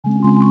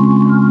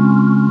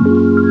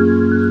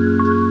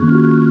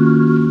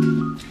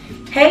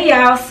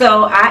y'all,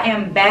 so I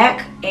am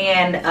back,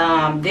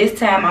 and this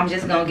time I'm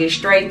just gonna get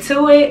straight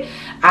to it.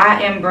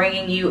 I am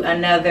bringing you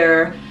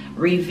another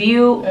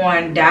review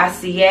on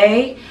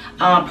Dossier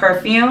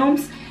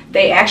perfumes.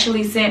 They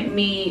actually sent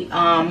me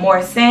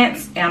more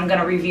scents, and I'm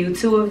gonna review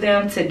 2 of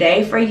them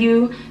today for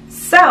you.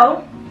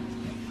 So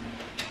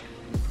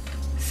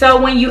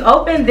when you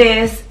open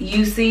this,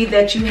 you see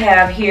that you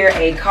have here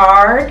a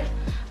card,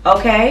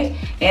 okay,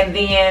 and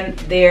then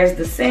there's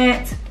the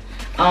scent.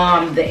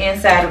 The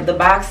inside of the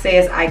box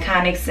says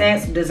iconic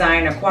scents,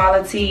 designer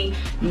quality,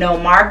 no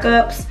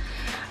markups.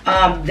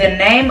 The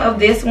name of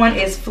this one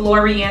is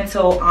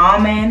Floriental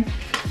Almond,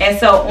 and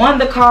so on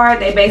the card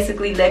they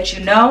basically let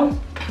you know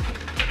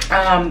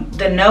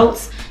the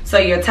notes. So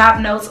your top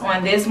notes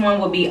on this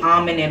one will be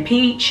almond and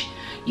peach.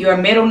 Your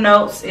middle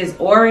notes is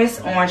orris,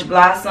 orange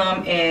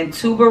blossom, and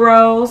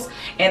tuberose.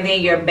 And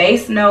then your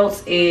base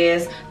notes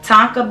is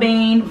tonka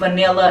bean,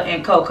 vanilla,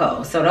 and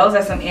cocoa. So those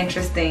are some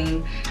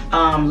interesting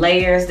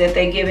layers that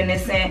they give in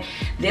this scent.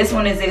 This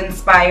one is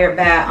inspired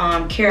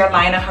by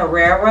Carolina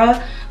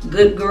Herrera,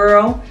 Good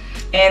Girl.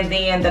 And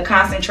then the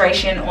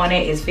concentration on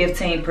it is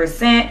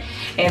 15%.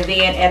 And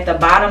then at the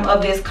bottom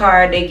of this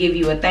card, they give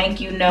you a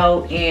thank you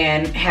note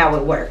and how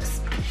it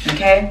works.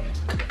 Okay?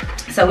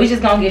 So we're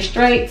just gonna get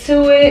straight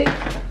to it.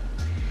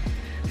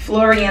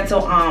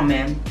 Floriental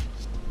Almond.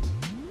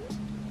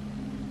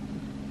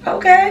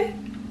 Okay.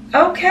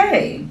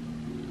 Okay.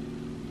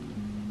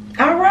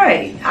 All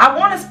right. I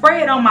want to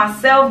spray it on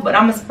myself, but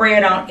I'm gonna spray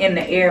it on in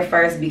the air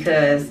first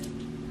because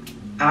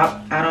I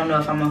don't know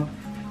if I'm gonna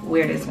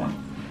wear this one.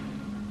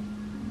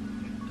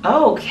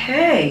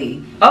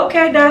 Okay.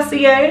 Okay,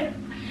 Dossier.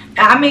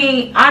 I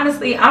mean,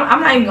 honestly,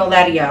 I'm not even gonna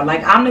lie to y'all.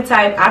 Like, I'm the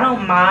type, I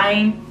don't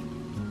mind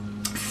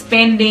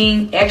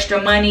spending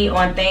extra money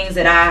on things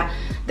that I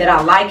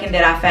like and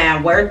that I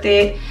find worth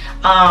it.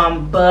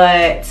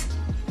 But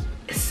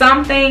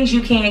some things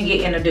you can't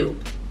get in a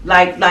dupe.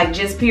 Like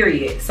just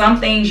period.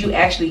 Some things you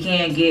actually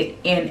can get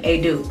in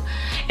a dupe.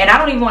 And I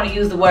don't even want to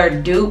use the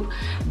word dupe,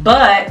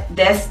 but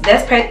that's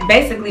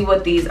basically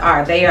what these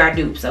are. They are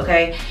dupes,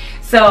 okay?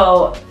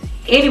 So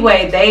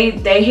anyway,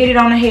 they hit it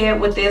on the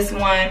head with this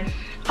one.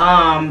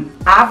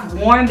 I've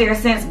worn their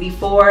scents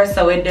before,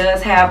 so it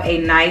does have a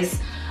nice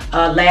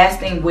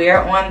lasting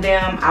wear on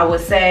them. I would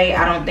say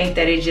I don't think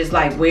that it just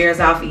like wears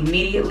off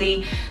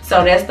immediately,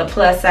 so that's the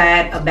plus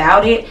side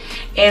about it.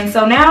 And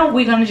so now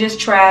we're gonna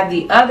just try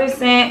the other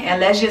scent and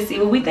let's just see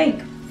what we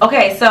think.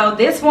 Okay, so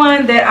this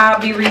one that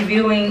I'll be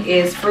reviewing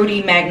is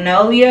Fruity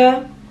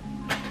Magnolia.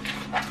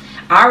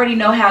 I already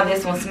know how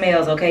this one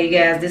smells, okay, you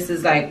guys. This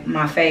is like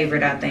my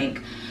favorite, I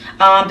think.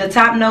 The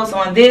top notes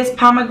on this: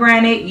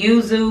 pomegranate,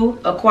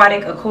 yuzu,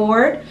 aquatic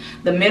accord.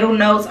 The middle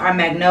notes are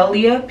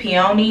magnolia,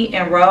 peony,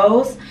 and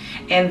rose.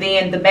 And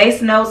then the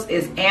base notes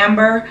is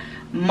amber,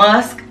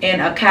 musk, and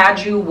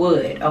acaju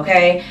wood,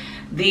 okay?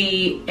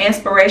 The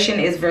inspiration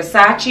is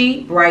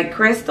Versace Bright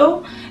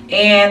Crystal.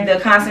 And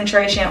the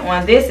concentration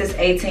on this is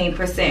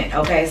 18%,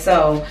 okay?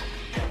 So,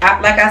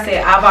 like I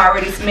said, I've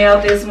already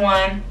smelled this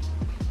one.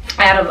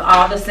 Out of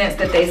all the scents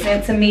that they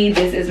sent to me,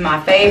 this is my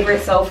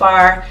favorite so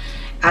far.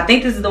 I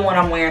think this is the one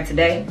I'm wearing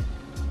today.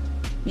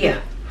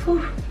 Yeah.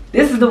 Whew.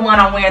 This is the one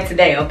I'm wearing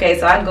today, okay?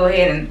 So I can go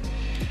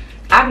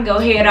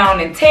ahead on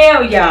and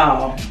tell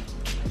y'all.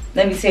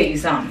 Let me tell you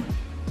something.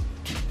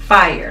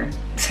 Fire.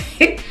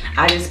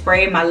 I just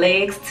sprayed my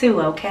legs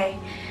too, okay?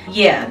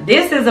 Yeah,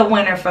 this is a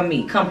winner for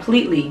me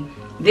completely.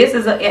 This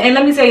is and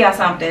let me tell y'all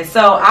something.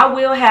 So I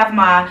will have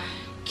my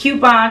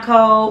coupon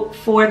code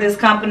for this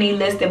company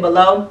listed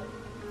below.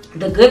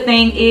 The good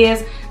thing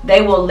is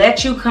they will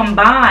let you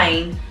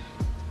combine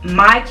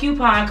my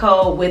coupon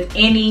code with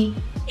any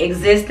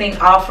existing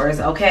offers,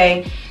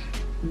 okay?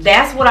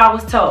 That's what I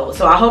was told.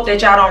 So I hope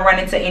that y'all don't run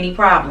into any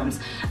problems.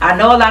 I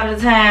know a lot of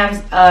the times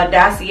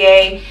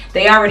Dossier,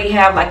 they already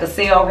have like a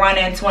sale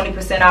running,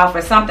 20% off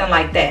or something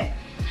like that.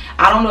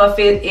 I don't know if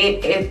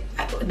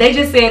they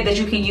just said that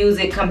you can use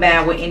it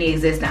combined with any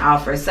existing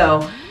offer.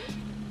 So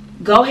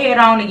go ahead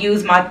on and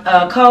use my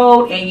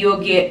code and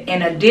you'll get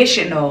an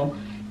additional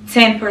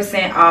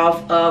 10%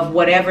 off of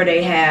whatever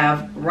they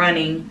have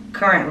running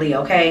currently,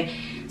 okay?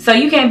 So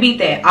you can't beat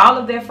that. All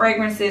of their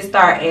fragrances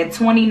start at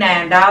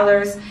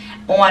 $29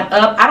 on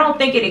up. I don't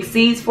think it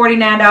exceeds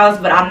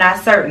 $49, but I'm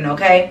not certain,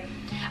 okay?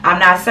 I'm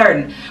not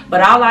certain.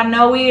 But all I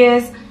know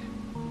is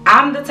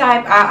I'm the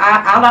type,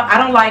 I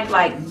don't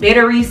like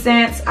bittery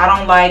scents. I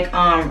don't like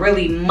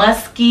really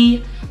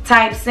musky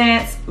type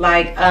scents.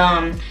 Like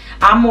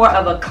I'm more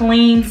of a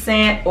clean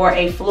scent or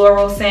a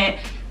floral scent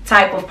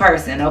type of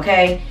person,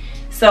 okay?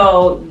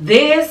 So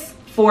this,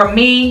 for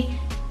me,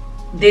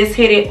 this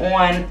hit it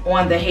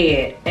on the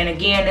head. And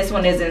again, this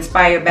one is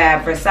inspired by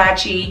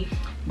Versace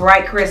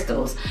Bright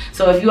Crystals.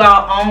 So if you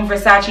all own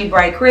Versace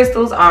Bright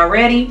Crystals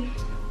already,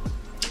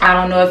 I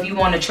don't know if you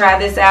want to try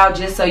this out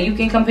just so you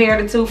can compare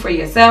the two for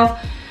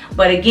yourself.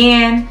 But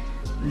again,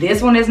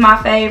 this one is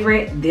my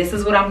favorite. This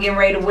is what I'm getting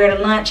ready to wear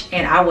to lunch,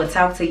 and I will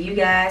talk to you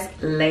guys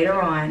later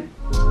on.